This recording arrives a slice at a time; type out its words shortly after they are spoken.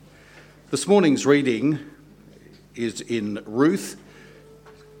This morning's reading is in Ruth,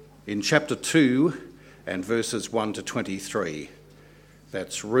 in chapter 2 and verses 1 to 23.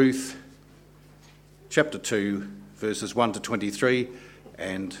 That's Ruth, chapter 2, verses 1 to 23,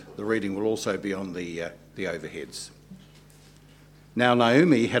 and the reading will also be on the overheads. Now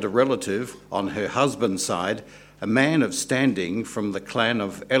Naomi had a relative on her husband's side, a man of standing from the clan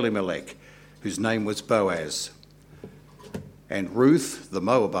of Elimelech, whose name was Boaz. And Ruth the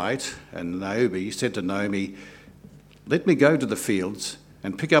Moabite and Naomi said to Naomi, "Let me go to the fields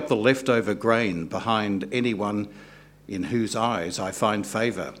and pick up the leftover grain behind anyone in whose eyes I find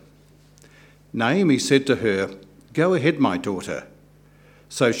favour." Naomi said to her, "Go ahead, my daughter."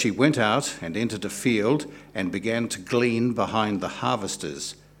 So she went out and entered a field and began to glean behind the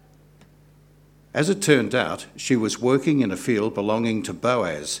harvesters. As it turned out, she was working in a field belonging to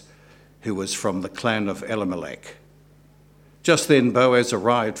Boaz, who was from the clan of Elimelech. Just then Boaz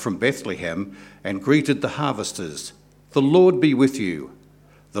arrived from Bethlehem and greeted the harvesters. "The Lord be with you."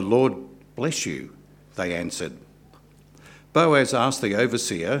 "The Lord bless you," they answered. Boaz asked the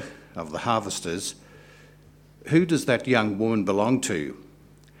overseer of the harvesters, "Who does that young woman belong to?"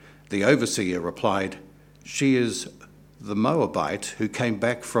 The overseer replied, "She is the Moabite who came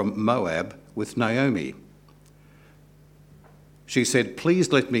back from Moab with Naomi." She said,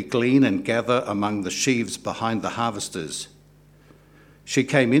 "Please let me glean and gather among the sheaves behind the harvesters." She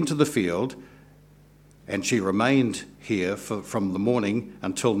came into the field, and she remained here from the morning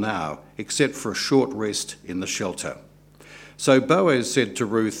until now, except for a short rest in the shelter. So Boaz said to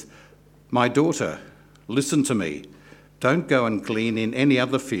Ruth, "My daughter, listen to me. Don't go and glean in any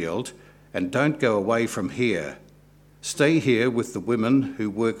other field, and don't go away from here. Stay here with the women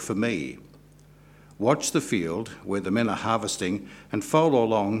who work for me. Watch the field where the men are harvesting and follow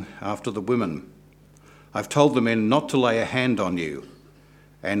along after the women. I've told the men not to lay a hand on you.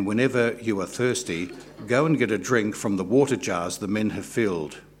 And whenever you are thirsty, go and get a drink from the water jars the men have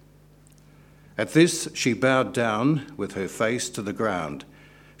filled." At this, she bowed down with her face to the ground.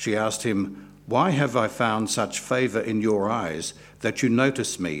 She asked him, "Why have I found such favour in your eyes that you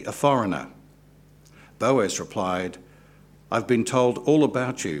notice me, a foreigner?" Boaz replied, "I've been told all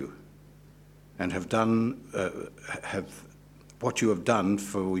about you and have what you have done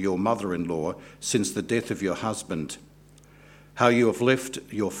for your mother-in-law since the death of your husband. How you have left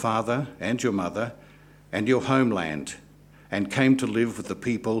your father and your mother and your homeland and came to live with the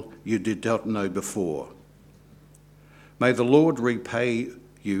people you did not know before. May the Lord repay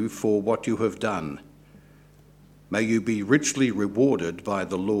you for what you have done. May you be richly rewarded by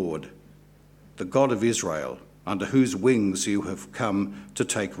the Lord, the God of Israel, under whose wings you have come to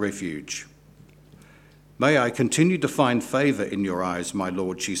take refuge. May I continue to find favour in your eyes, my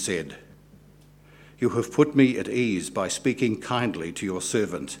Lord," she said. "You have put me at ease by speaking kindly to your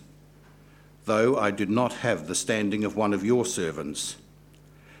servant, though I did not have the standing of one of your servants."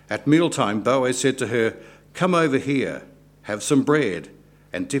 At mealtime, Boaz said to her, "Come over here, have some bread,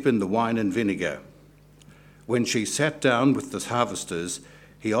 and dip in the wine and vinegar." When she sat down with the harvesters,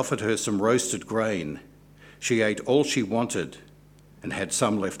 he offered her some roasted grain. She ate all she wanted and had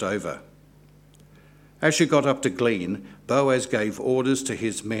some left over. As she got up to glean, Boaz gave orders to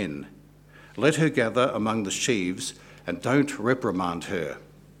his men, "Let her gather among the sheaves and don't reprimand her.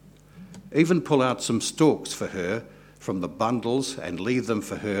 Even pull out some stalks for her from the bundles and leave them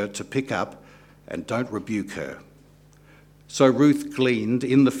for her to pick up, and don't rebuke her." So Ruth gleaned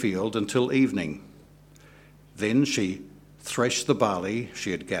in the field until evening. Then she threshed the barley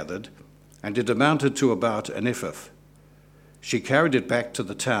she had gathered, and it amounted to about an ephah. She carried it back to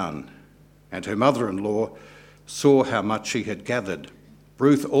the town, and her mother-in-law saw how much she had gathered.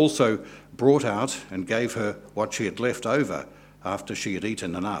 Ruth also brought out and gave her what she had left over after she had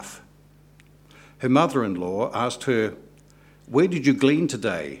eaten enough. Her mother-in-law asked her, "Where did you glean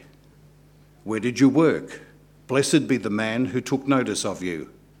today? Where did you work? Blessed be the man who took notice of you."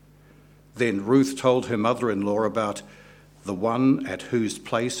 Then Ruth told her mother-in-law about the one at whose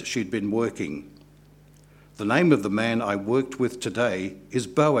place she'd been working. "The name of the man I worked with today is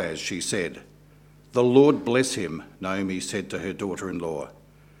Boaz," she said. "The Lord bless him," Naomi said to her daughter-in-law.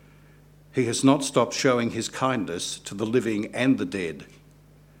 "He has not stopped showing his kindness to the living and the dead,"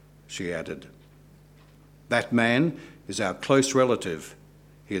 she added. "That man is our close relative.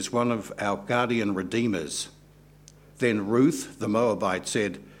 He is one of our guardian redeemers." Then Ruth the Moabite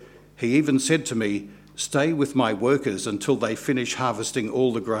said, "He even said to me, 'Stay with my workers until they finish harvesting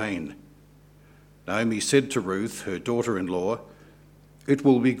all the grain.'" Naomi said to Ruth, her daughter-in-law, "It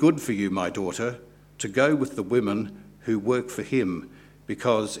will be good for you, my daughter, to go with the women who work for him,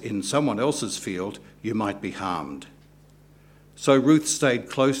 because in someone else's field you might be harmed." So Ruth stayed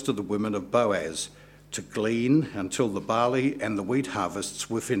close to the women of Boaz to glean until the barley and the wheat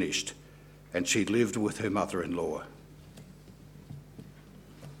harvests were finished, and she lived with her mother-in-law.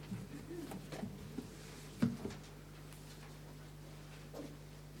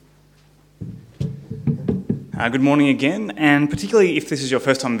 Good morning again, and particularly if this is your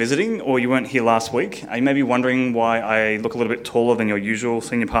first time visiting or you weren't here last week, you may be wondering why I look a little bit taller than your usual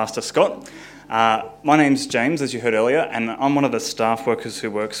Senior Pastor Scott. My name's James, as you heard earlier, and I'm one of the staff workers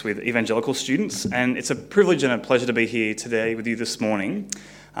who works with evangelical students, and it's a privilege and a pleasure to be here today with you this morning.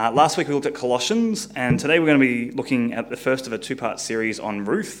 Last week we looked at Colossians, and today we're going to be looking at the first of a two-part series on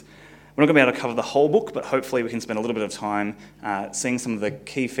Ruth. We're not going to be able to cover the whole book, but hopefully we can spend a little bit of time seeing some of the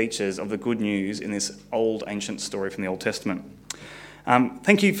key features of the good news in this old, ancient story from the Old Testament.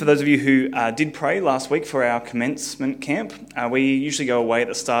 Thank you for those of you who did pray last week for our commencement camp. We usually go away at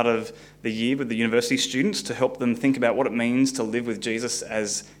the start of the year with the university students to help them think about what it means to live with Jesus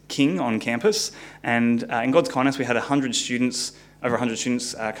as King on campus. And in God's kindness, we had over 100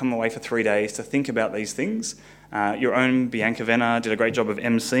 students come away for 3 days to think about these things. Your own Bianca Venner did a great job of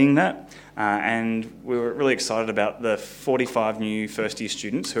emceeing that, and we were really excited about the 45 new first-year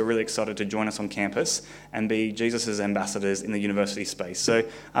students who are really excited to join us on campus and be Jesus' ambassadors in the university space. So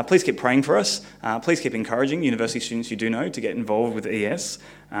please keep praying for us. Please keep encouraging university students you do know to get involved with ES.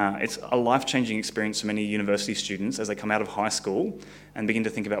 It's a life-changing experience for many university students as they come out of high school and begin to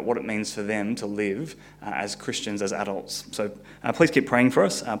think about what it means for them to live as Christians, as adults. So please keep praying for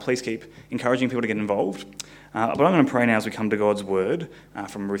us. Please keep encouraging people to get involved. But I'm going to pray now as we come to God's word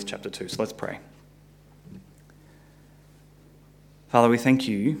from Ruth chapter 2. So let's pray. Father, we thank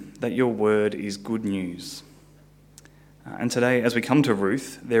you that your word is good news. And today, as we come to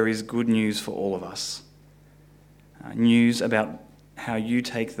Ruth, there is good news for all of us. News about how you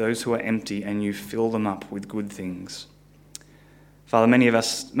take those who are empty and you fill them up with good things. Father, many of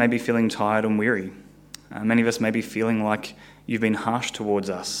us may be feeling tired and weary. Many of us may be feeling like you've been harsh towards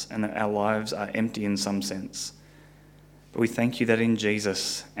us and that our lives are empty in some sense. But we thank you that in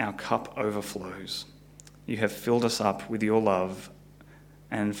Jesus, our cup overflows. You have filled us up with your love.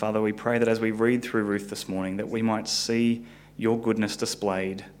 And Father, we pray that as we read through Ruth this morning, that we might see your goodness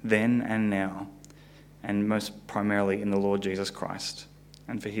displayed then and now, and most primarily in the Lord Jesus Christ.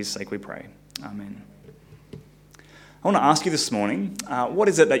 And for his sake we pray. Amen. I want to ask you this morning, what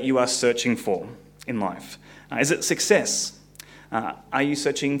is it that you are searching for in life? Is it success? Are you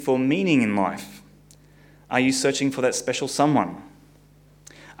searching for meaning in life? Are you searching for that special someone?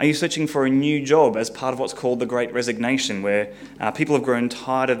 Are you searching for a new job as part of what's called the Great Resignation, where people have grown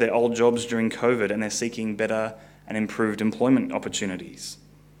tired of their old jobs during COVID and they're seeking better and improved employment opportunities?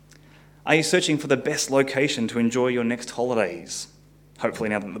 Are you searching for the best location to enjoy your next holidays, hopefully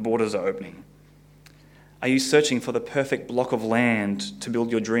now that the borders are opening? Are you searching for the perfect block of land to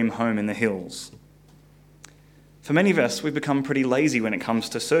build your dream home in the hills? For many of us, we've become pretty lazy when it comes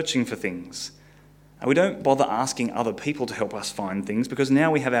to searching for things. We don't bother asking other people to help us find things because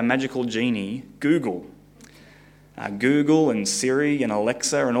now we have our magical genie, Google. Google and Siri and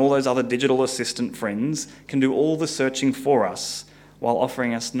Alexa and all those other digital assistant friends can do all the searching for us while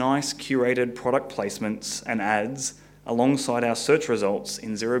offering us nice curated product placements and ads alongside our search results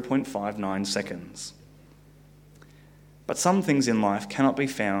in 0.59 seconds. But some things in life cannot be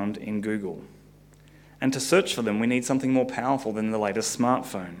found in Google. And to search for them, we need something more powerful than the latest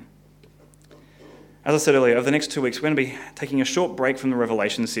smartphone. As I said earlier, over the next 2 weeks, we're going to be taking a short break from the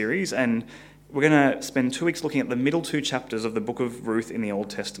Revelation series, and we're going to spend 2 weeks looking at the middle 2 chapters of the book of Ruth in the Old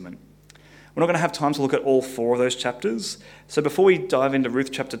Testament. We're not going to have time to look at all 4 of those chapters, so before we dive into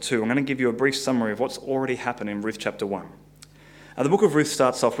Ruth chapter 2, I'm going to give you a brief summary of what's already happened in Ruth chapter 1. The book of Ruth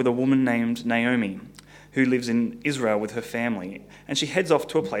starts off with a woman named Naomi, who lives in Israel with her family, and she heads off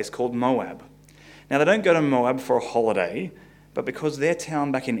to a place called Moab. Now, they don't go to Moab for a holiday, but because their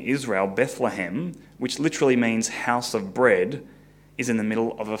town back in Israel, Bethlehem, which literally means house of bread, is in the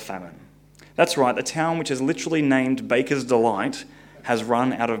middle of a famine. That's right, the town which is literally named Baker's Delight has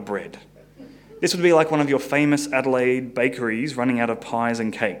run out of bread. This would be like one of your famous Adelaide bakeries running out of pies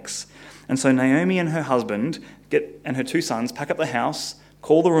and cakes. And so Naomi and her husband and her 2 sons pack up the house,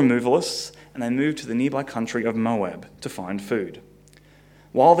 call the removalists, and they move to the nearby country of Moab to find food.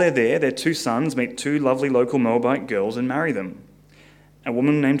 While they're there, their 2 sons meet 2 lovely local Moabite girls and marry them, a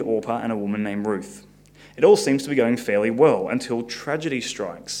woman named Orpah and a woman named Ruth. It all seems to be going fairly well until tragedy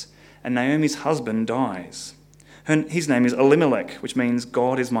strikes and Naomi's husband dies. His name is Elimelech, which means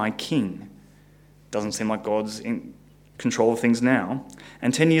God is my king. Doesn't seem like God's in control of things now.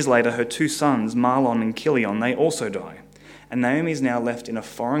 And 10 years later, her 2 sons, Mahlon and Chilion, they also die. And Naomi is now left in a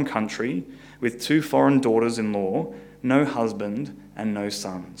foreign country with 2 foreign daughters-in-law no husband, and no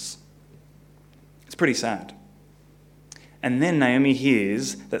sons. It's pretty sad. And then Naomi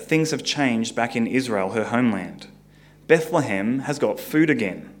hears that things have changed back in Israel, her homeland. Bethlehem has got food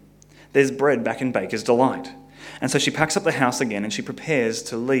again. There's bread back in Baker's Delight. And so she packs up the house again and she prepares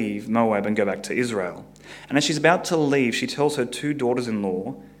to leave Moab and go back to Israel. And as she's about to leave, she tells her 2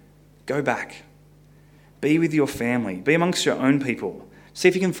 daughters-in-law, go back. Be with your family. Be amongst your own people. See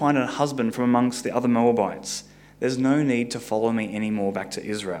if you can find a husband from amongst the other Moabites. There's no need to follow me anymore back to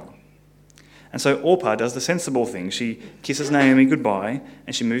Israel. And so Orpah does the sensible thing. She kisses Naomi goodbye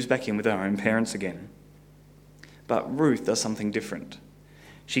and she moves back in with her own parents again. But Ruth does something different.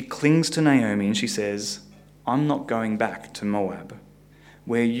 She clings to Naomi and she says, I'm not going back to Moab.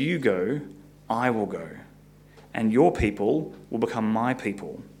 Where you go, I will go. And your people will become my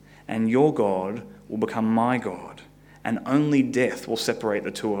people. And your God will become my God. And only death will separate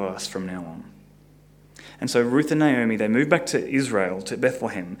the 2 of us from now on. And so Ruth and Naomi, they move back to Israel, to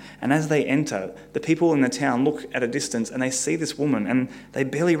Bethlehem. And as they enter, the people in the town look at a distance and they see this woman and they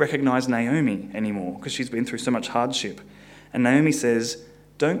barely recognize Naomi anymore because she's been through so much hardship. And Naomi says,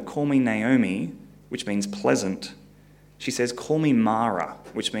 don't call me Naomi, which means pleasant. She says, call me Mara,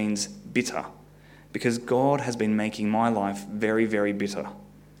 which means bitter, because God has been making my life very, very bitter.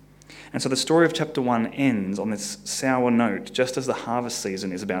 And so the story of chapter 1 ends on this sour note, just as the harvest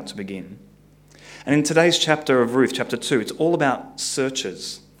season is about to begin. And in today's chapter of Ruth, chapter 2, it's all about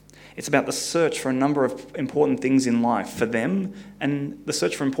searches. It's about the search for a number of important things in life for them and the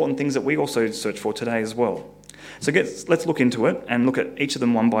search for important things that we also search for today as well. So let's look into it and look at each of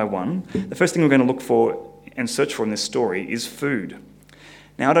them one by one. The first thing we're going to look for and search for in this story is food.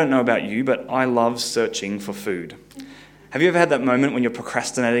 Now, I don't know about you, but I love searching for food. Have you ever had that moment when you're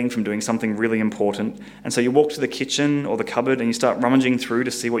procrastinating from doing something really important, and so you walk to the kitchen or the cupboard and you start rummaging through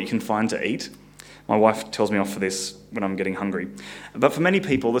to see what you can find to eat? My wife tells me off for this when I'm getting hungry. But for many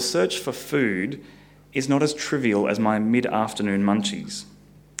people, the search for food is not as trivial as my mid-afternoon munchies.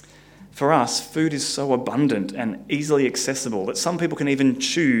 For us, food is so abundant and easily accessible that some people can even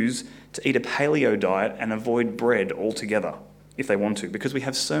choose to eat a paleo diet and avoid bread altogether, if they want to, because we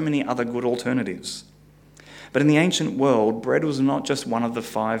have so many other good alternatives. But in the ancient world, bread was not just one of the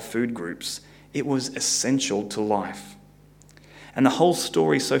 5 food groups. It was essential to life. And the whole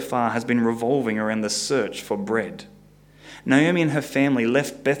story so far has been revolving around the search for bread. Naomi and her family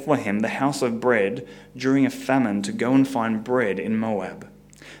left Bethlehem, the house of bread, during a famine to go and find bread in Moab.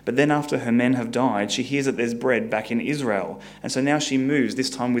 But then after her men have died, she hears that there's bread back in Israel. And so now she moves, this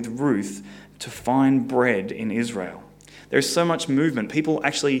time with Ruth, to find bread in Israel. There's so much movement, people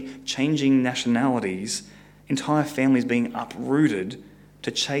actually changing nationalities, entire families being uprooted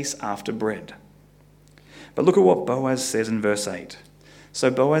to chase after bread. But look at what Boaz says in verse 8. So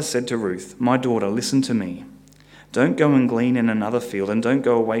Boaz said to Ruth, my daughter, listen to me. Don't go and glean in another field and don't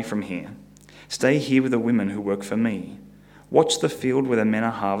go away from here. Stay here with the women who work for me. Watch the field where the men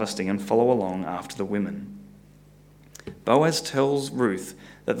are harvesting and follow along after the women. Boaz tells Ruth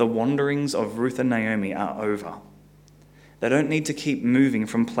that the wanderings of Ruth and Naomi are over. They don't need to keep moving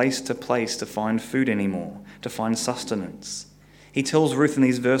from place to find food anymore, to find sustenance. He tells Ruth in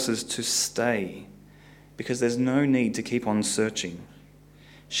these verses to stay, because there's no need to keep on searching.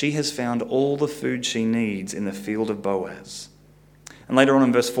 She has found all the food she needs in the field of Boaz. And later on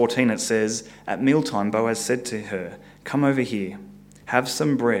in verse 14 it says, at mealtime Boaz said to her, come over here, have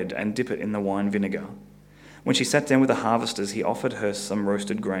some bread and dip it in the wine vinegar. When she sat down with the harvesters, he offered her some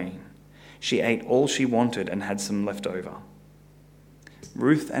roasted grain. She ate all she wanted and had some left over.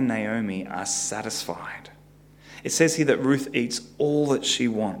 Ruth and Naomi are satisfied. It says here that Ruth eats all that she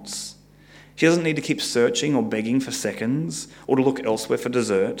wants. She doesn't need to keep searching or begging for seconds or to look elsewhere for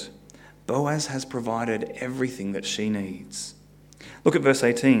dessert. Boaz has provided everything that she needs. Look at verse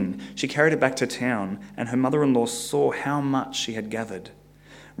 18. She carried it back to town, and her mother-in-law saw how much she had gathered.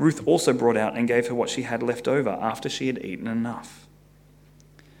 Ruth also brought out and gave her what she had left over after she had eaten enough.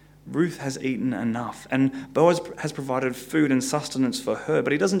 Ruth has eaten enough, and Boaz has provided food and sustenance for her,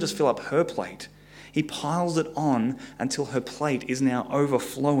 but he doesn't just fill up her plate. He piles it on until her plate is now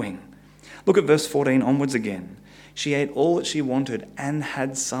overflowing. Look at verse 14 onwards again. She ate all that she wanted and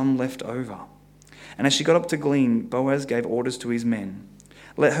had some left over. And as she got up to glean, Boaz gave orders to his men.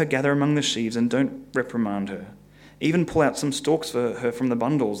 Let her gather among the sheaves and don't reprimand her. Even pull out some stalks for her from the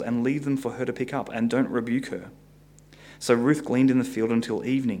bundles and leave them for her to pick up, and don't rebuke her. So Ruth gleaned in the field until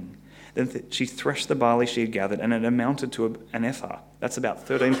evening. Then she threshed the barley she had gathered, and it amounted to an ephah. That's about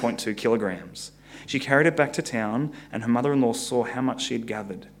 13.2 kilograms. She carried it back to town, and her mother-in-law saw how much she had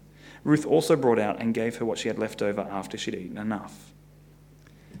gathered. Ruth also brought out and gave her what she had left over after she'd eaten enough.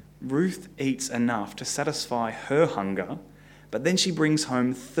 Ruth eats enough to satisfy her hunger, but then she brings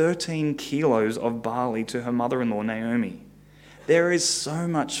home 13 kilos of barley to her mother-in-law, Naomi. There is so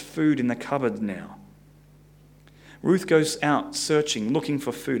much food in the cupboard now. Ruth goes out searching, looking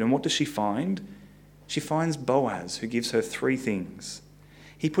for food, and what does she find? She finds Boaz, who gives her 3 things.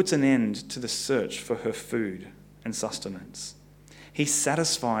 He puts an end to the search for her food and sustenance. He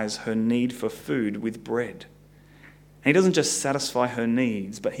satisfies her need for food with bread. And he doesn't just satisfy her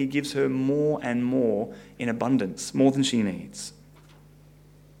needs, but he gives her more and more in abundance, more than she needs.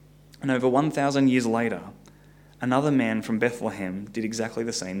 And over 1,000 years later, another man from Bethlehem did exactly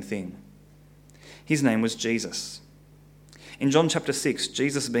the same thing. His name was Jesus. In John chapter 6,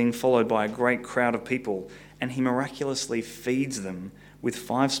 Jesus is being followed by a great crowd of people, and he miraculously feeds them with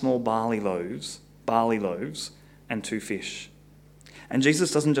 5 small barley loaves, and 2 fish. And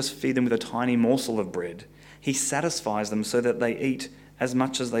Jesus doesn't just feed them with a tiny morsel of bread. He satisfies them so that they eat as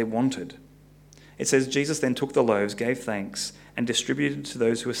much as they wanted. It says, Jesus then took the loaves, gave thanks, and distributed to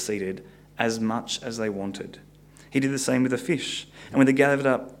those who were seated as much as they wanted. He did the same with the fish. And when they gathered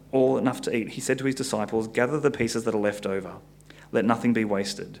up all enough to eat, he said to his disciples, gather the pieces that are left over. Let nothing be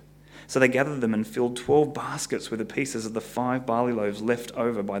wasted. So they gathered them and filled 12 baskets with the pieces of the 5 barley loaves left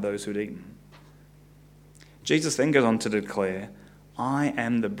over by those who had eaten. Jesus then goes on to declare, I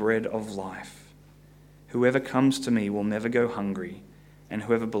am the bread of life. Whoever comes to me will never go hungry, and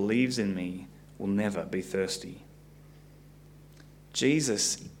whoever believes in me will never be thirsty.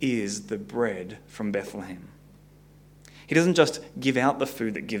 Jesus is the bread from Bethlehem. He doesn't just give out the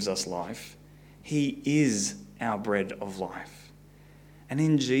food that gives us life. He is our bread of life. And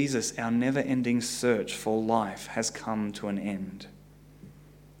in Jesus, our never-ending search for life has come to an end.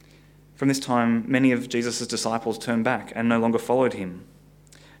 From this time, many of Jesus' disciples turned back and no longer followed him.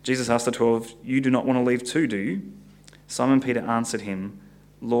 Jesus asked the 12, you do not want to leave too, do you? Simon Peter answered him,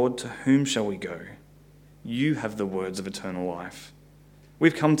 Lord, to whom shall we go? You have the words of eternal life.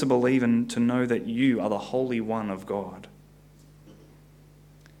 We've come to believe and to know that you are the Holy One of God.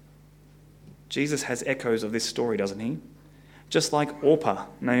 Jesus has echoes of this story, doesn't he? Just like Orpah,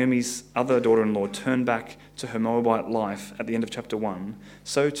 Naomi's other daughter-in-law, turned back to her Moabite life at the end of chapter 1,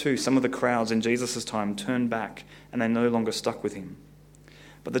 so too some of the crowds in Jesus' time turned back and they no longer stuck with him.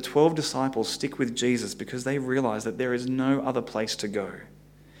 But the 12 disciples stick with Jesus because they realize that there is no other place to go,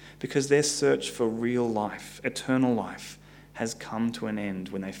 because their search for real life, eternal life, has come to an end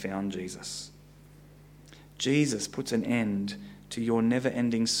when they found Jesus. Jesus puts an end to your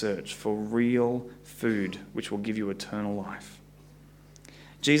never-ending search for real food which will give you eternal life.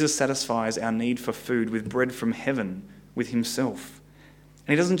 Jesus satisfies our need for food with bread from heaven, with himself.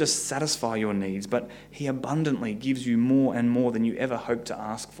 And he doesn't just satisfy your needs, but he abundantly gives you more and more than you ever hoped to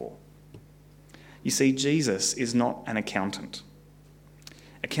ask for. You see, Jesus is not an accountant.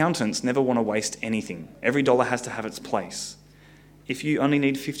 Accountants never want to waste anything. Every dollar has to have its place. If you only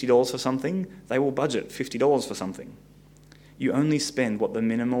need $50 for something, they will budget $50 for something. You only spend what the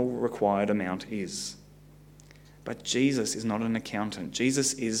minimal required amount is. But Jesus is not an accountant.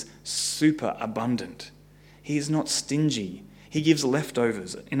 Jesus is super abundant. He is not stingy. He gives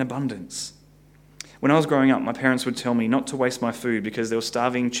leftovers in abundance. When I was growing up, my parents would tell me not to waste my food because there were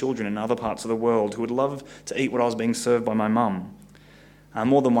starving children in other parts of the world who would love to eat what I was being served by my mum.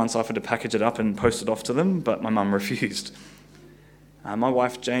 More than once I offered to package it up and post it off to them, but my mum refused. My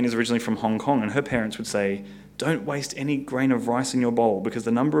wife Jane is originally from Hong Kong, and her parents would say, don't waste any grain of rice in your bowl, because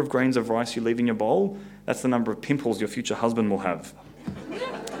the number of grains of rice you leave in your bowl, that's the number of pimples your future husband will have.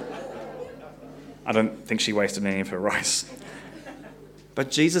 I don't think she wasted any of her rice.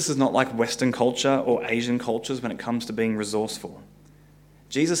 But Jesus is not like Western culture or Asian cultures when it comes to being resourceful.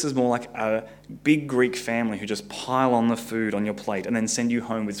 Jesus is more like a big Greek family who just pile on the food on your plate and then send you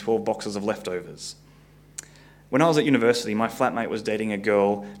home with 12 boxes of leftovers. When I was at university, my flatmate was dating a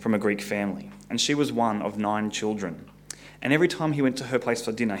girl from a Greek family, and she was one of 9 children. And every time he went to her place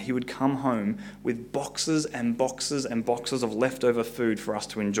for dinner, he would come home with boxes and boxes and boxes of leftover food for us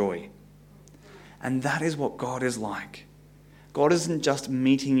to enjoy. And that is what God is like. God isn't just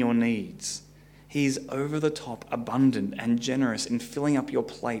meeting your needs. He's over the top, abundant and generous in filling up your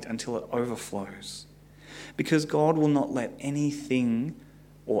plate until it overflows. Because God will not let anything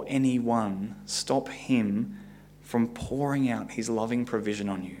or anyone stop him from pouring out his loving provision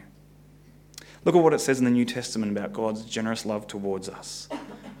on you. Look at what it says in the New Testament about God's generous love towards us.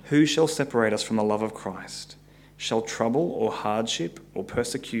 Who shall separate us from the love of Christ? Shall trouble or hardship or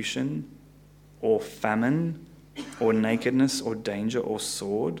persecution or famine or nakedness or danger or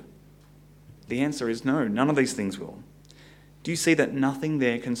sword? The answer is no, none of these things will. Do you see that nothing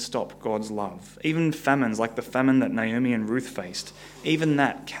there can stop God's love? Even famines like the famine that Naomi and Ruth faced, even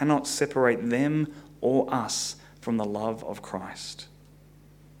that cannot separate them or us from the love of Christ.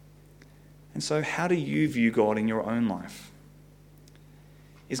 And so how do you view God in your own life?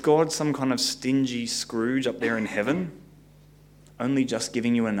 Is God some kind of stingy Scrooge up there in heaven, only just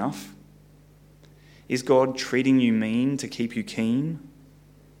giving you enough? Is God treating you mean to keep you keen?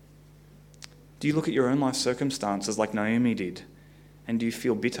 Do you look at your own life circumstances like Naomi did, and do you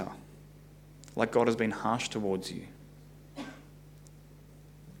feel bitter, like God has been harsh towards you?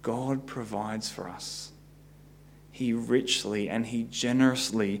 God provides for us. He richly and he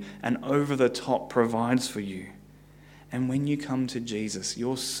generously and over the top provides for you. And when you come to Jesus,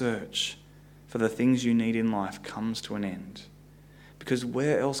 your search for the things you need in life comes to an end. Because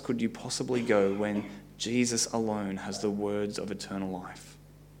where else could you possibly go when Jesus alone has the words of eternal life?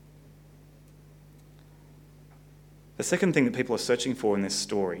 The second thing that people are searching for in this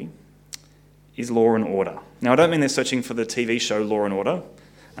story is law and order. Now, I don't mean they're searching for the TV show Law and Order,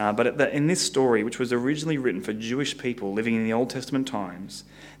 but in this story, which was originally written for Jewish people living in the Old Testament times,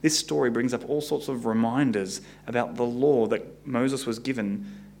 this story brings up all sorts of reminders about the law that Moses was given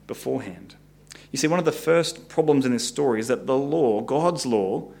beforehand. You see, one of the first problems in this story is that the law, God's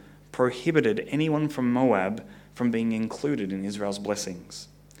law, prohibited anyone from Moab from being included in Israel's blessings.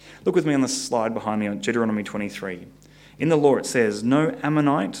 Look with me on the slide behind me on Deuteronomy 23. In the law it says, "No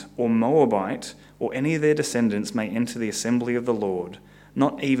Ammonite or Moabite or any of their descendants may enter the assembly of the Lord,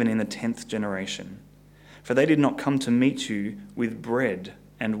 not even in the 10th generation. For they did not come to meet you with bread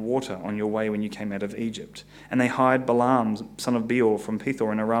and water on your way when you came out of Egypt. And they hired Balaam, son of Beor, from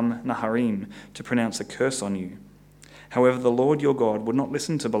Pethor in Aram Naharaim, to pronounce a curse on you. However, the Lord your God would not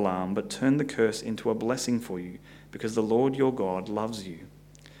listen to Balaam, but turned the curse into a blessing for you, because the Lord your God loves you.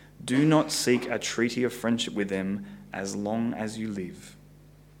 Do not seek a treaty of friendship with them as long as you live."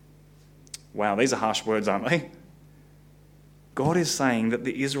 Wow, these are harsh words, aren't they? God is saying that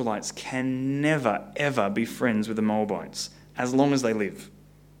the Israelites can never, ever be friends with the Moabites as long as they live.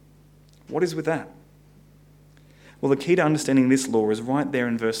 What is with that? Well, the key to understanding this law is right there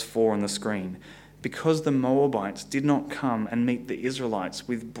in verse 4 on the screen. Because the Moabites did not come and meet the Israelites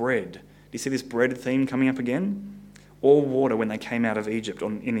with bread. Do you see this bread theme coming up again? Or water when they came out of Egypt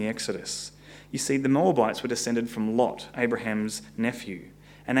in the Exodus. You see, the Moabites were descended from Lot, Abraham's nephew.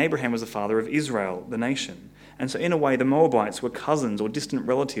 And Abraham was the father of Israel, the nation. And so in a way, the Moabites were cousins or distant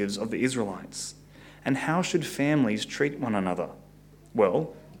relatives of the Israelites. And how should families treat one another?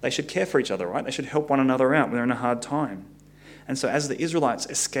 Well, they should care for each other, right? They should help one another out when they're in a hard time. And so as the Israelites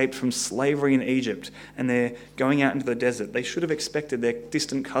escaped from slavery in Egypt and they're going out into the desert, they should have expected their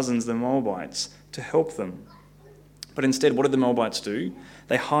distant cousins, the Moabites, to help them. But instead, what did the Moabites do?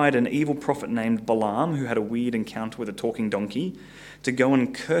 They hired an evil prophet named Balaam, who had a weird encounter with a talking donkey, to go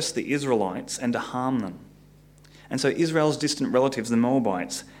and curse the Israelites and to harm them. And so Israel's distant relatives, the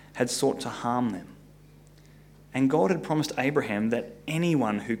Moabites, had sought to harm them. And God had promised Abraham that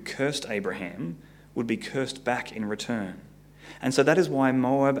anyone who cursed Abraham would be cursed back in return. And so that is why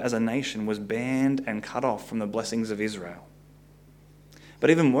Moab as a nation was banned and cut off from the blessings of Israel. But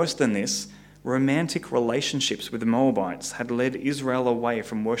even worse than this, romantic relationships with the Moabites had led Israel away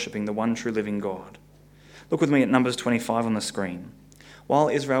from worshipping the one true living God. Look with me at Numbers 25 on the screen. While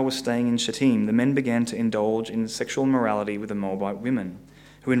Israel was staying in Shittim, the men began to indulge in sexual immorality with the Moabite women,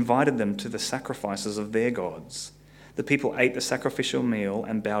 who invited them to the sacrifices of their gods. The people ate the sacrificial meal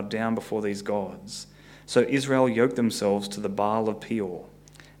and bowed down before these gods. So Israel yoked themselves to the Baal of Peor,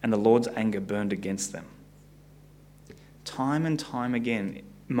 and the Lord's anger burned against them. Time and time again,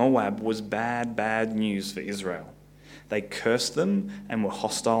 Moab was bad news for Israel. They cursed them and were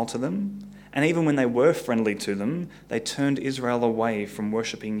hostile to them. And even when they were friendly to them, they turned Israel away from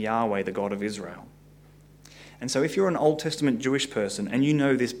worshipping Yahweh, the God of Israel. And so if you're an Old Testament Jewish person and you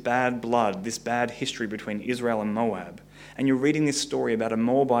know this bad blood, this bad history between Israel and Moab, and you're reading this story about a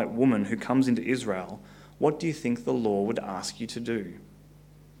Moabite woman who comes into Israel, what do you think the law would ask you to do?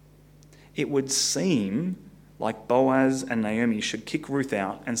 It would seem like Boaz and Naomi should kick Ruth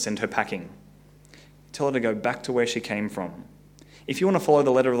out and send her packing. Tell her to go back to where she came from. If you want to follow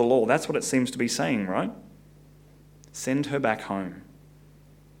the letter of the law, that's what it seems to be saying, right? Send her back home.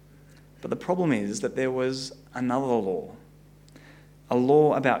 But the problem is that there was another law, a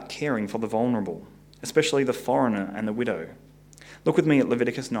law about caring for the vulnerable, especially the foreigner and the widow. Look with me at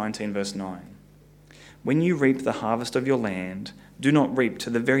Leviticus 19, verse 9. When you reap the harvest of your land, do not reap to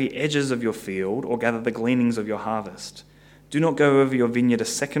the very edges of your field or gather the gleanings of your harvest. Do not go over your vineyard a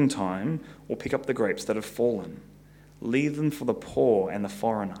second time or pick up the grapes that have fallen. Leave them for the poor and the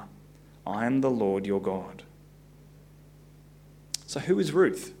foreigner. I am the Lord your God. So who is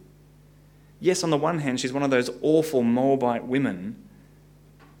Ruth? Yes, on the one hand, she's one of those awful Moabite women,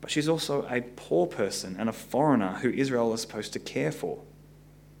 but she's also a poor person and a foreigner who Israel is supposed to care for.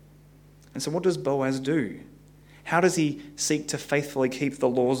 And so what does Boaz do? How does he seek to faithfully keep the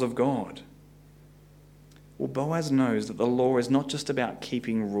laws of God? Well, Boaz knows that the law is not just about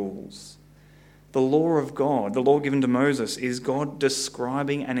keeping rules. The law of God, the law given to Moses, is God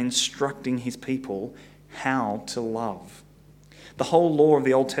describing and instructing his people how to love. The whole law of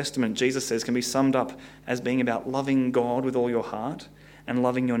the Old Testament, Jesus says, can be summed up as being about loving God with all your heart and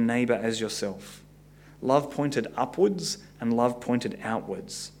loving your neighbour as yourself. Love pointed upwards and love pointed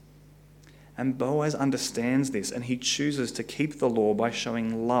outwards. And Boaz understands this, and he chooses to keep the law by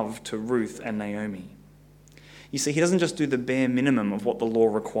showing love to Ruth and Naomi. You see, he doesn't just do the bare minimum of what the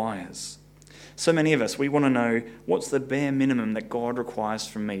law requires. So many of us, we want to know what's the bare minimum that God requires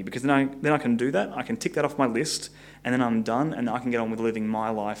from me, because then I can do that, I can tick that off my list, and then I'm done, and I can get on with living my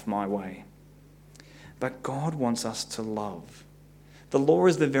life my way. But God wants us to love. The law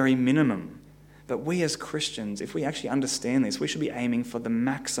is the very minimum, but we as Christians, if we actually understand this, we should be aiming for the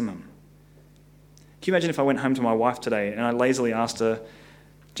maximum. Can you imagine if I went home to my wife today and I lazily asked her,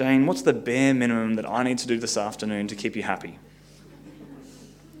 Jane, what's the bare minimum that I need to do this afternoon to keep you happy?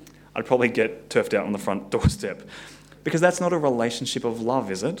 I'd probably get turfed out on the front doorstep, because that's not a relationship of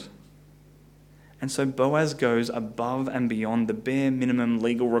love, is it? And so Boaz goes above and beyond the bare minimum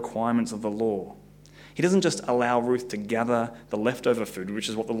legal requirements of the law. He doesn't just allow Ruth to gather the leftover food, which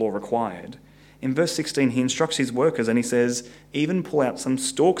is what the law required. In verse 16, he instructs his workers and he says, even pull out some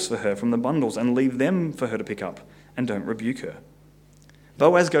stalks for her from the bundles and leave them for her to pick up, and don't rebuke her.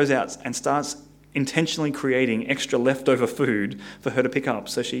 Boaz goes out and starts intentionally creating extra leftover food for her to pick up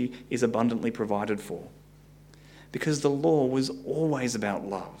so she is abundantly provided for. Because the law was always about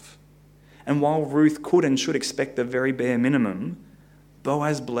love. And while Ruth could and should expect the very bare minimum,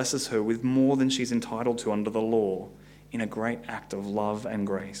 Boaz blesses her with more than she's entitled to under the law in a great act of love and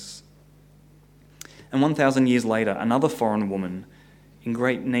grace. And 1,000 years later, another foreign woman in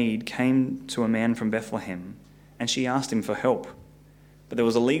great need came to a man from Bethlehem, and she asked him for help. But there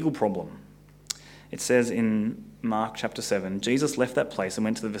was a legal problem. It says in Mark chapter 7, Jesus left that place and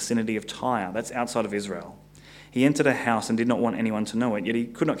went to the vicinity of Tyre, that's outside of Israel. He entered a house and did not want anyone to know it, yet he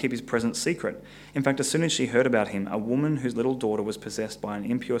could not keep his presence secret. In fact, as soon as she heard about him, a woman whose little daughter was possessed by an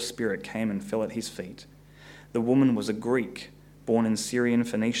impure spirit came and fell at his feet. The woman was a Greek, born in Syrian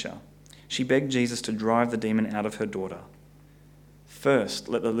Phoenicia. She begged Jesus to drive the demon out of her daughter. First,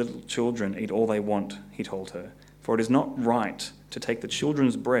 let the little children eat all they want, he told her, for it is not right to take the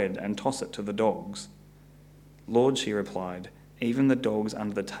children's bread and toss it to the dogs. Lord, she replied, even the dogs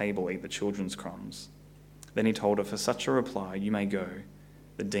under the table eat the children's crumbs. Then he told her, for such a reply, you may go.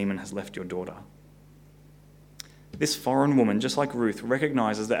 The demon has left your daughter. This foreign woman, just like Ruth,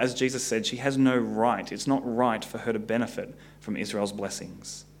 recognizes that, as Jesus said, she has no right. It's not right for her to benefit from Israel's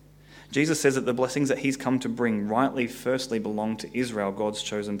blessings. Jesus says that the blessings that he's come to bring rightly firstly belong to Israel, God's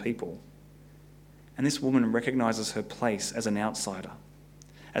chosen people. And this woman recognizes her place as an outsider,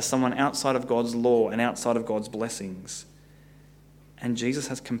 as someone outside of God's law and outside of God's blessings. And Jesus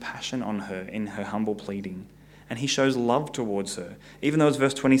has compassion on her in her humble pleading, and he shows love towards her. Even though, as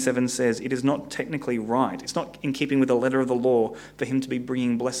verse 27 says, it is not technically right, it's not in keeping with the letter of the law for him to be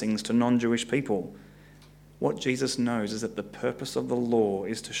bringing blessings to non-Jewish people. What Jesus knows is that the purpose of the law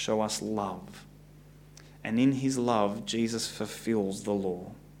is to show us love. And in his love, Jesus fulfills the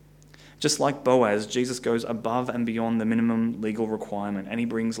law. Just like Boaz, Jesus goes above and beyond the minimum legal requirement, and he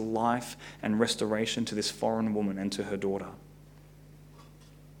brings life and restoration to this foreign woman and to her daughter.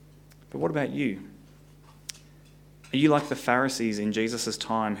 But what about you? Are you like the Pharisees in Jesus'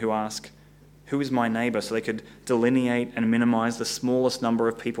 time who ask, who is my neighbour, so they could delineate and minimize the smallest number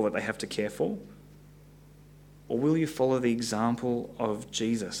of people that they have to care for? Or will you follow the example of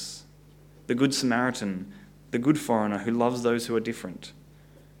Jesus, the Good Samaritan, the good foreigner who loves those who are different,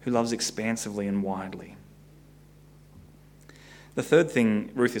 who loves expansively and widely? The third thing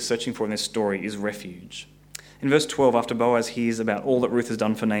Ruth is searching for in this story is refuge. In verse 12, after Boaz hears about all that Ruth has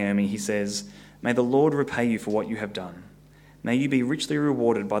done for Naomi, he says, may the Lord repay you for what you have done. May you be richly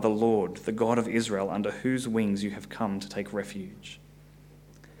rewarded by the Lord, the God of Israel, under whose wings you have come to take refuge.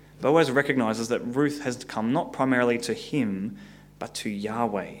 Boaz recognizes that Ruth has come not primarily to him, but to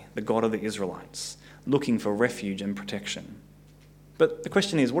Yahweh, the God of the Israelites, looking for refuge and protection. But the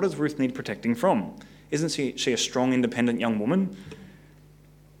question is, what does Ruth need protecting from? Isn't she a strong, independent young woman?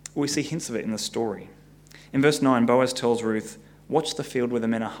 We see hints of it in the story. In verse 9, Boaz tells Ruth, watch the field where the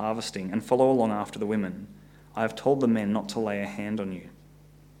men are harvesting and follow along after the women. I have told the men not to lay a hand on you.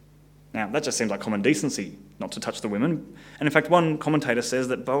 Now, that just seems like common decency. not to touch the women. And in fact, one commentator says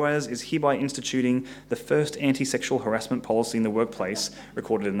that Boaz is hereby instituting the first anti-sexual harassment policy in the workplace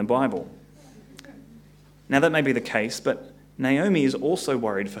recorded in the Bible. Now that may be the case, but Naomi is also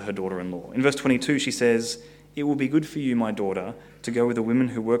worried for her daughter-in-law. In verse 22, she says, "It will be good for you, my daughter, to go with the women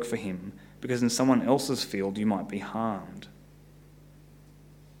who work for him, because in someone else's field you might be harmed."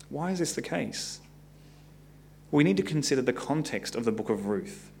 Why is this the case? We need to consider the context of the book of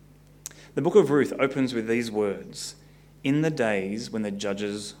Ruth. The book of Ruth opens with these words, "In the days when the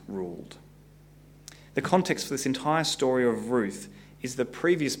judges ruled." The context for this entire story of Ruth is the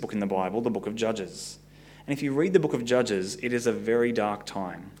previous book in the Bible, the book of Judges. And if you read the book of Judges, it is a very dark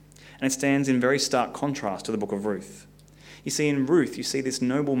time. And it stands in very stark contrast to the book of Ruth. You see, in Ruth, you see this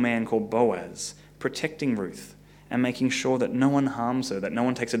noble man called Boaz protecting Ruth and making sure that no one harms her, that no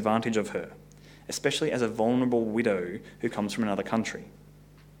one takes advantage of her, especially as a vulnerable widow who comes from another country.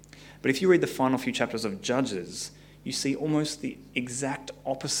 But if you read the final few chapters of Judges, you see almost the exact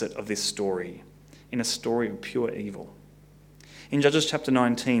opposite of this story, in a story of pure evil. In Judges chapter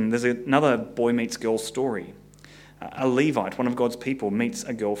 19, there's another boy meets girl story. A Levite, one of God's people, meets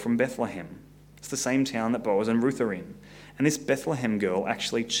a girl from Bethlehem. It's the same town that Boaz and Ruth are in. And this Bethlehem girl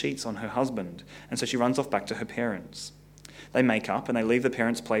actually cheats on her husband, and so she runs off back to her parents. They make up and they leave the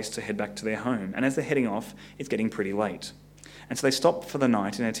parents' place to head back to their home. And as they're heading off, it's getting pretty late. And so they stop for the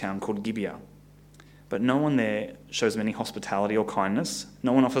night in a town called Gibeah. But no one there shows them any hospitality or kindness.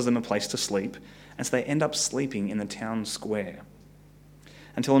 No one offers them a place to sleep. And so they end up sleeping in the town square.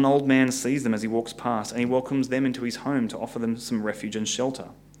 Until an old man sees them as he walks past, and he welcomes them into his home to offer them some refuge and shelter.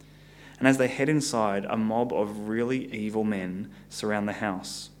 And as they head inside, a mob of really evil men surround the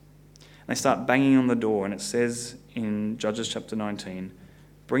house. And they start banging on the door, and it says in Judges chapter 19,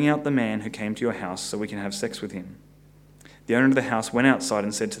 "Bring out the man who came to your house so we can have sex with him." The owner of the house went outside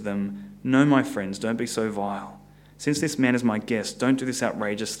and said to them, "No, my friends, don't be so vile. Since this man is my guest, don't do this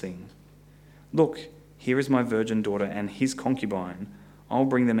outrageous thing. Look, here is my virgin daughter and his concubine. I'll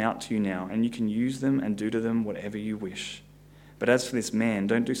bring them out to you now, and you can use them and do to them whatever you wish. But as for this man,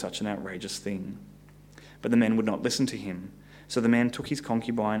 don't do such an outrageous thing." But the men would not listen to him. So the man took his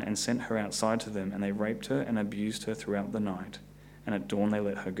concubine and sent her outside to them, and they raped her and abused her throughout the night. And at dawn they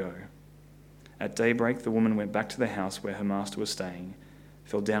let her go. At daybreak the woman went back to the house where her master was staying,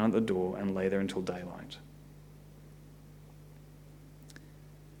 fell down at the door, and lay there until daylight.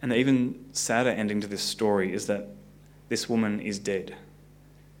 And the even sadder ending to this story is that this woman is dead.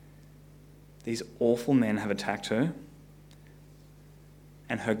 These awful men have attacked her,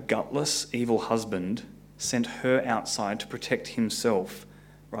 and her gutless, evil husband sent her outside to protect himself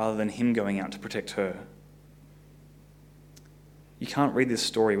rather than him going out to protect her. You can't read this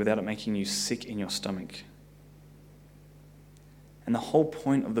story without it making you sick in your stomach. And the whole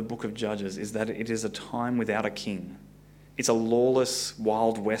point of the book of Judges is that it is a time without a king. It's a lawless,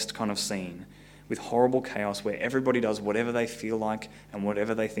 Wild West kind of scene with horrible chaos where everybody does whatever they feel like and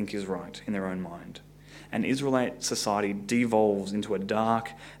whatever they think is right in their own mind. And Israelite society devolves into a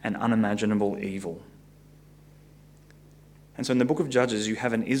dark and unimaginable evil. And so in the book of Judges, you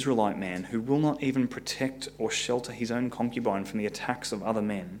have an Israelite man who will not even protect or shelter his own concubine from the attacks of other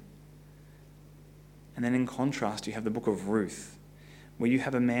men. And then in contrast, you have the book of Ruth, where you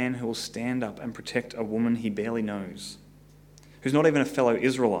have a man who will stand up and protect a woman he barely knows, who's not even a fellow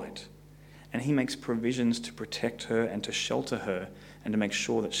Israelite. And he makes provisions to protect her and to shelter her and to make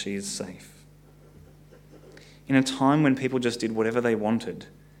sure that she is safe. In a time when people just did whatever they wanted,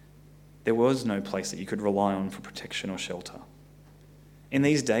 there was no place that you could rely on for protection or shelter. In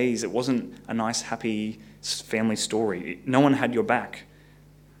these days, it wasn't a nice, happy family story. No one had your back.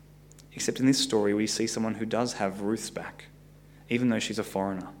 Except in this story, we see someone who does have Ruth's back, even though she's a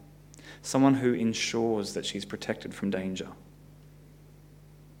foreigner. Someone who ensures that she's protected from danger.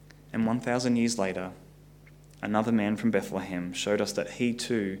 And 1,000 years later, another man from Bethlehem showed us that he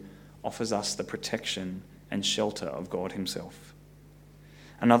too offers us the protection and shelter of God himself.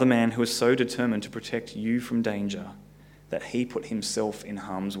 Another man who is so determined to protect you from danger that he put himself in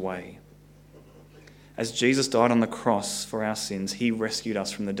harm's way. As Jesus died on the cross for our sins, he rescued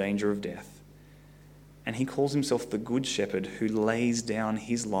us from the danger of death. And he calls himself the Good Shepherd who lays down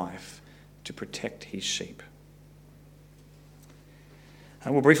his life to protect his sheep.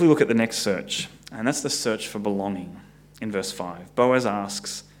 We'll briefly look at the next search, and that's the search for belonging in verse 5. Boaz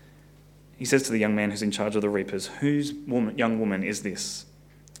asks, he says to the young man who's in charge of the reapers, "Whose young woman is this?"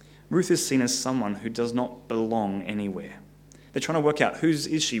 Ruth is seen as someone who does not belong anywhere. They're trying to work out, whose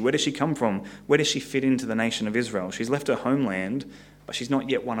is she? Where does she come from? Where does she fit into the nation of Israel? She's left her homeland, but she's not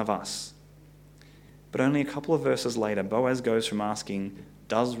yet one of us. But only a couple of verses later, Boaz goes from asking,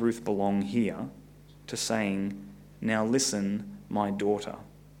 "Does Ruth belong here?" to saying, "Now listen, my daughter.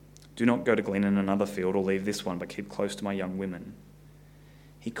 Do not go to glean in another field or leave this one, but keep close to my young women."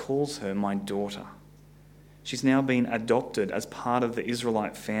 He calls her my daughter. She's now been adopted as part of the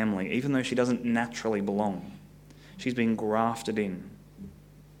Israelite family, even though she doesn't naturally belong. She's been grafted in.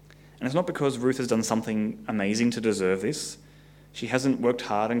 And it's not because Ruth has done something amazing to deserve this. She hasn't worked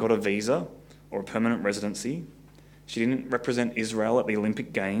hard and got a visa or a permanent residency. She didn't represent Israel at the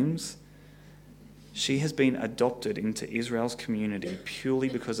Olympic Games. She has been adopted into Israel's community purely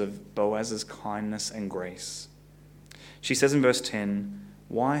because of Boaz's kindness and grace. She says in verse 10,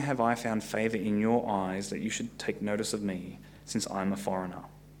 "Why have I found favour in your eyes that you should take notice of me, since I'm a foreigner?"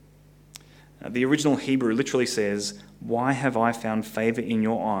 The original Hebrew literally says, "Why have I found favour in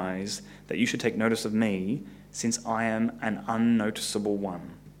your eyes that you should take notice of me, since I am an unnoticeable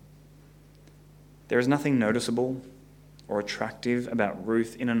one?" There is nothing noticeable or attractive about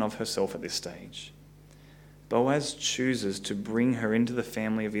Ruth in and of herself at this stage. Boaz chooses to bring her into the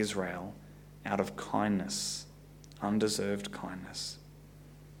family of Israel out of kindness, undeserved kindness.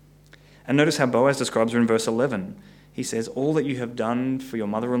 And notice how Boaz describes her in verse 11. He says, "All that you have done for your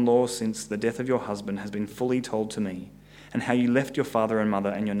mother-in-law since the death of your husband has been fully told to me, and how you left your father and mother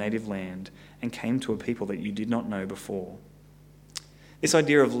and your native land and came to a people that you did not know before." This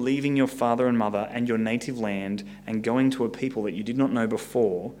idea of leaving your father and mother and your native land and going to a people that you did not know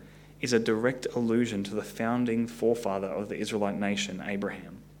before is a direct allusion to the founding forefather of the Israelite nation,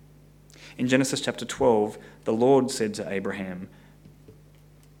 Abraham. In Genesis chapter 12, the Lord said to Abraham,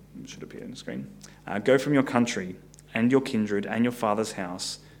 it should appear on the screen, "Go from your country and your kindred and your father's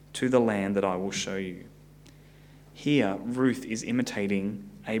house to the land that I will show you." Here, Ruth is imitating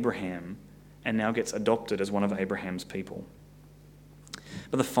Abraham and now gets adopted as one of Abraham's people.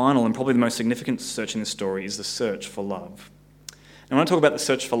 But the final and probably the most significant search in this story is the search for love. And when I talk about the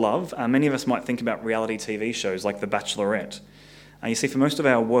search for love, many of us might think about reality TV shows like The Bachelorette. You see, for most of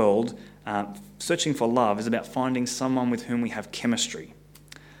our world, searching for love is about finding someone with whom we have chemistry,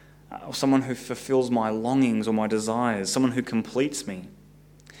 or someone who fulfills my longings or my desires, someone who completes me.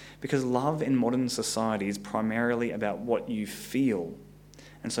 Because love in modern society is primarily about what you feel,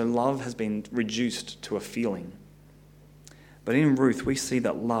 and so love has been reduced to a feeling. But in Ruth, we see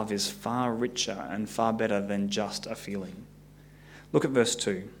that love is far richer and far better than just a feeling. Look at verse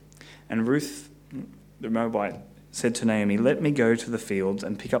 2. "And Ruth, the Moabite, said to Naomi, 'Let me go to the fields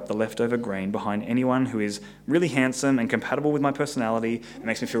and pick up the leftover grain behind anyone who is really handsome and compatible with my personality and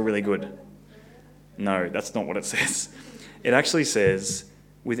makes me feel really good.'" No, that's not what it says. It actually says,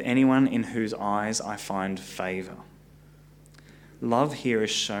 "with anyone in whose eyes I find favour." Love here is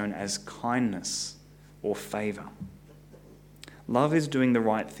shown as kindness or favour. Love is doing the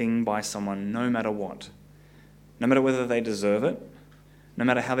right thing by someone no matter what, no matter whether they deserve it, no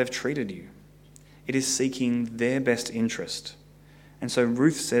matter how they've treated you. It is seeking their best interest. And so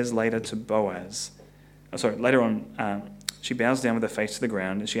Ruth says later to Boaz, she bows down with her face to the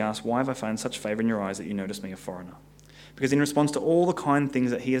ground and she asks, "Why have I found such favour in your eyes that you notice me a foreigner?" Because in response to all the kind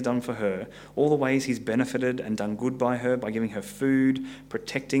things that he has done for her, all the ways he's benefited and done good by her by giving her food,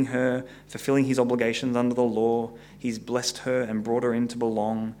 protecting her, fulfilling his obligations under the law, he's blessed her and brought her in to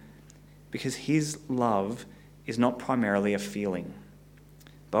belong, because his love is not primarily a feeling.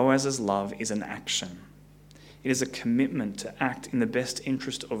 Boaz's love is an action. It is a commitment to act in the best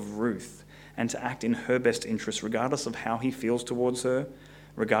interest of Ruth and to act in her best interest regardless of how he feels towards her,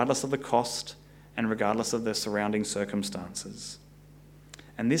 regardless of the cost, and regardless of the surrounding circumstances.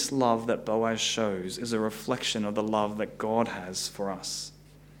 And this love that Boaz shows is a reflection of the love that God has for us.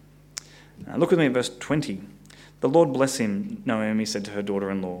 Now, look with me at verse 20. "The Lord bless him," Naomi said to her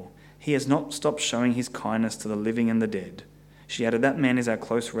daughter-in-law. "He has not stopped showing his kindness to the living and the dead." She added, "That man is our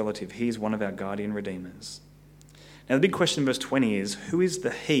close relative. He is one of our guardian redeemers." Now the big question in verse 20 is, who is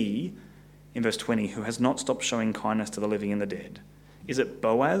the he in verse 20 who has not stopped showing kindness to the living and the dead? Is it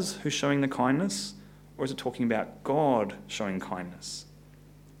Boaz who's showing the kindness, or is it talking about God showing kindness?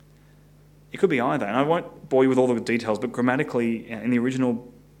 It could be either, and I won't bore you with all the details, but grammatically in the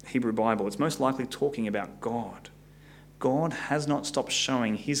original Hebrew Bible, it's most likely talking about God. God has not stopped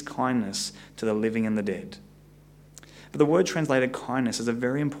showing his kindness to the living and the dead. But the word translated kindness is a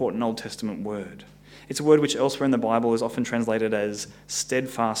very important Old Testament word. It's a word which elsewhere in the Bible is often translated as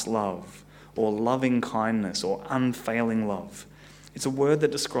steadfast love, or loving kindness, or unfailing love. It's a word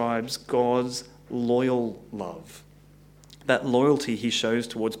that describes God's loyal love. That loyalty he shows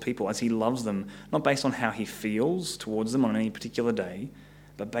towards people as he loves them, not based on how he feels towards them on any particular day,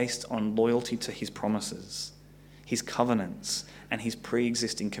 but based on loyalty to his promises, his covenants, and his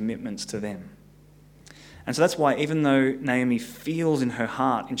pre-existing commitments to them. And so that's why, even though Naomi feels in her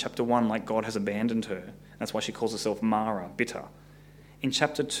heart in chapter 1 like God has abandoned her, that's why she calls herself Mara, bitter. In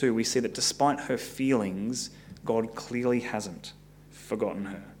chapter 2, we see that despite her feelings, God clearly hasn't forgotten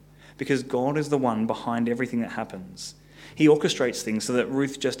her. Because God is the one behind everything that happens. He orchestrates things so that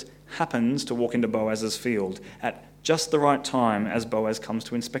Ruth just happens to walk into Boaz's field at just the right time as Boaz comes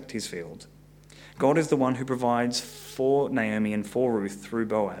to inspect his field. God is the one who provides for Naomi and for Ruth through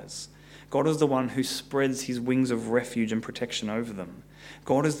Boaz. God is the one who spreads his wings of refuge and protection over them.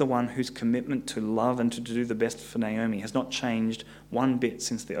 God is the one whose commitment to love and to do the best for Naomi has not changed one bit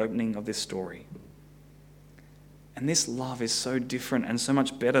since the opening of this story. And this love is so different and so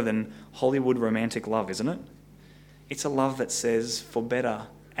much better than Hollywood romantic love, isn't it? It's a love that says, for better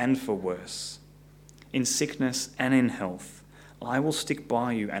and for worse, in sickness and in health, I will stick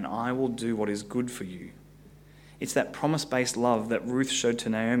by you and I will do what is good for you. It's that promise-based love that Ruth showed to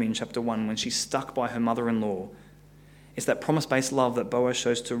Naomi in chapter 1 when she stuck by her mother-in-law. It's that promise-based love that Boaz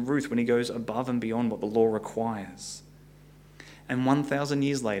shows to Ruth when he goes above and beyond what the law requires. And 1,000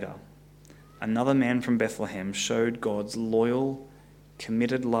 years later, another man from Bethlehem showed God's loyal,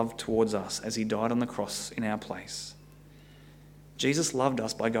 committed love towards us as he died on the cross in our place. Jesus loved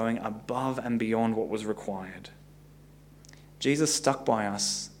us by going above and beyond what was required. Jesus stuck by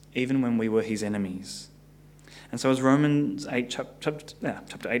us even when we were his enemies. And so as Romans 8,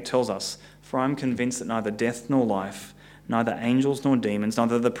 chapter 8 tells us, for I am convinced that neither death nor life, neither angels nor demons,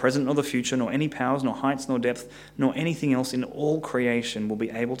 neither the present nor the future, nor any powers, nor heights, nor depth, nor anything else in all creation will be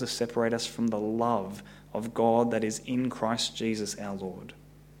able to separate us from the love of God that is in Christ Jesus our Lord.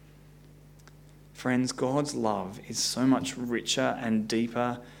 Friends, God's love is so much richer and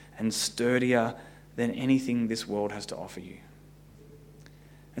deeper and sturdier than anything this world has to offer you.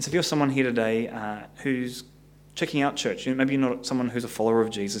 And so if you're someone here today who's checking out church, maybe you're not someone who's a follower of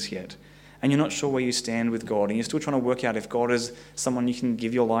Jesus yet, and you're not sure where you stand with God, and you're still trying to work out if God is someone you can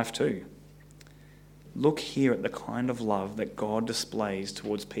give your life to, look here at the kind of love that God displays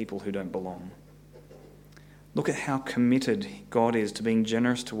towards people who don't belong. Look at how committed God is to being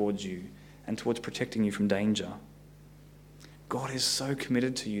generous towards you and towards protecting you from danger. God is so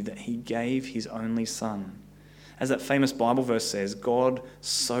committed to you that he gave his only son. As that famous Bible verse says, God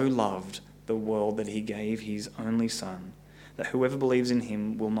so loved the world that he gave his only son, that whoever believes in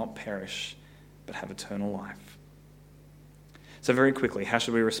him will not perish, but have eternal life. So very quickly, how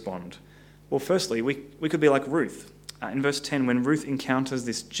should we respond? Well, firstly, we could be like Ruth. In verse 10, when Ruth encounters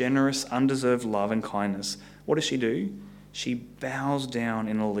this generous, undeserved love and kindness, what does she do? She bows down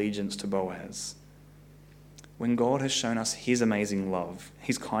in allegiance to Boaz. When God has shown us his amazing love,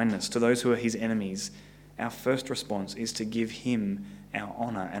 his kindness to those who are his enemies, our first response is to give him our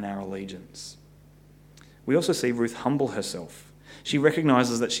honour and our allegiance. We also see Ruth humble herself. She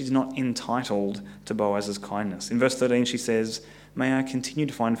recognises that she's not entitled to Boaz's kindness. In verse 13 she says, "May I continue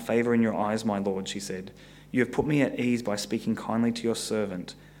to find favour in your eyes, my Lord," she said. "You have put me at ease by speaking kindly to your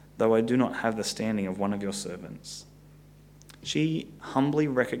servant, though I do not have the standing of one of your servants." She humbly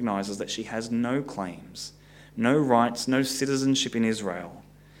recognises that she has no claims, no rights, no citizenship in Israel.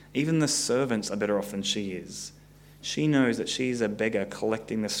 Even the servants are better off than she is. She knows that she is a beggar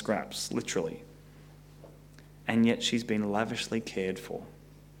collecting the scraps, literally. And yet she's been lavishly cared for.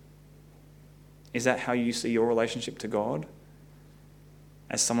 Is that how you see your relationship to God?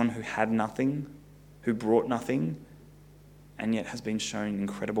 As someone who had nothing, who brought nothing, and yet has been shown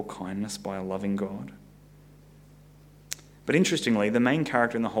incredible kindness by a loving God? But interestingly, the main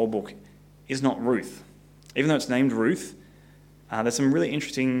character in the whole book is not Ruth. Even though it's named Ruth, there's some really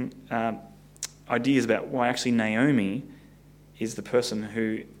interesting ideas about why actually Naomi is the person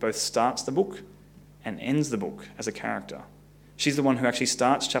who both starts the book and ends the book as a character. She's the one who actually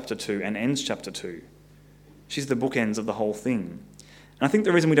starts chapter 2 and ends chapter 2. She's the bookends of the whole thing. And I think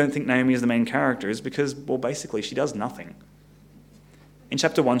the reason we don't think Naomi is the main character is because, well, basically she does nothing. In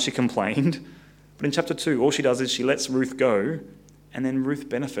chapter 1 she complained, but in chapter 2 all she does is she lets Ruth go, and then Ruth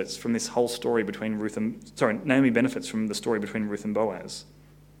benefits from this whole story between Naomi benefits from the story between Ruth and Boaz.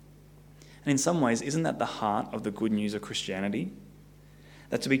 And in some ways, isn't that the heart of the good news of Christianity?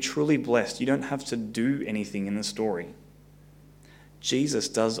 That to be truly blessed, you don't have to do anything in the story. Jesus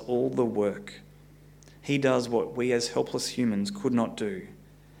does all the work. He does what we as helpless humans could not do,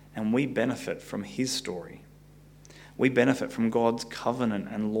 and we benefit from his story. We benefit from God's covenant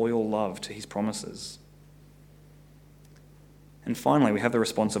and loyal love to his promises. And finally, we have the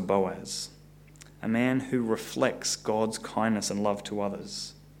response of Boaz, a man who reflects God's kindness and love to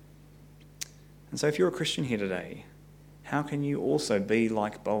others. And so if you're a Christian here today, how can you also be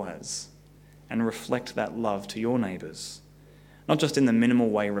like Boaz and reflect that love to your neighbours? Not just in the minimal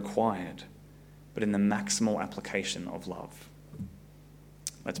way required, but in the maximal application of love.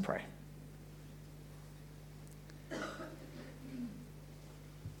 Let's pray.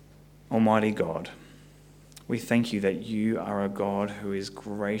 Almighty God, we thank you that you are a God who is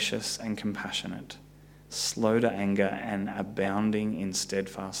gracious and compassionate, slow to anger and abounding in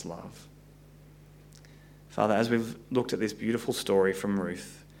steadfast love. Father, as we've looked at this beautiful story from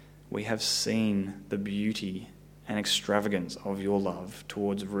Ruth, we have seen the beauty and extravagance of your love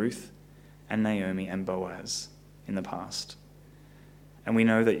towards Ruth and Naomi and Boaz in the past. And we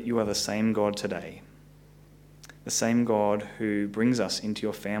know that you are the same God today, the same God who brings us into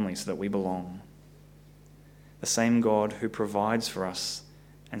your family so that we belong, the same God who provides for us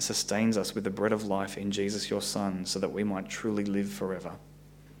and sustains us with the bread of life in Jesus your Son so that we might truly live forever.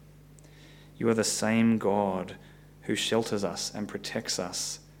 You are the same God who shelters us and protects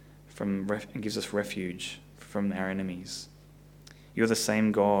us and gives us refuge from our enemies. You are the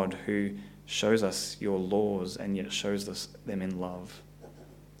same God who shows us your laws and yet shows us them in love.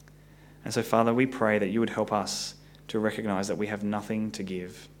 And so, Father, we pray that you would help us to recognize that we have nothing to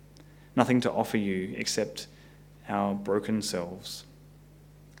give, nothing to offer you except our broken selves.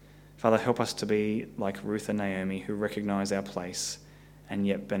 Father, help us to be like Ruth and Naomi, who recognize our place and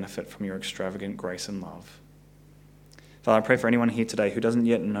yet benefit from your extravagant grace and love. Father, I pray for anyone here today who doesn't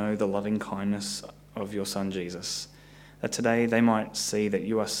yet know the loving kindness of your Son Jesus, that today they might see that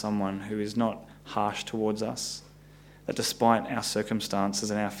you are someone who is not harsh towards us, that despite our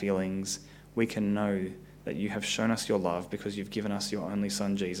circumstances and our feelings, we can know that you have shown us your love because you've given us your only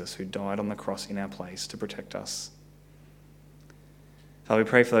Son Jesus, who died on the cross in our place to protect us. Father, we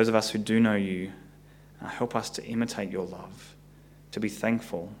pray for those of us who do know you, help us to imitate your love, to be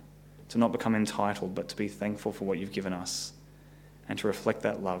thankful, to not become entitled, but to be thankful for what you've given us, and to reflect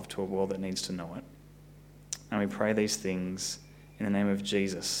that love to a world that needs to know it. And we pray these things in the name of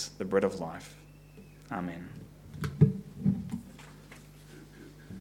Jesus, the bread of life. Amen.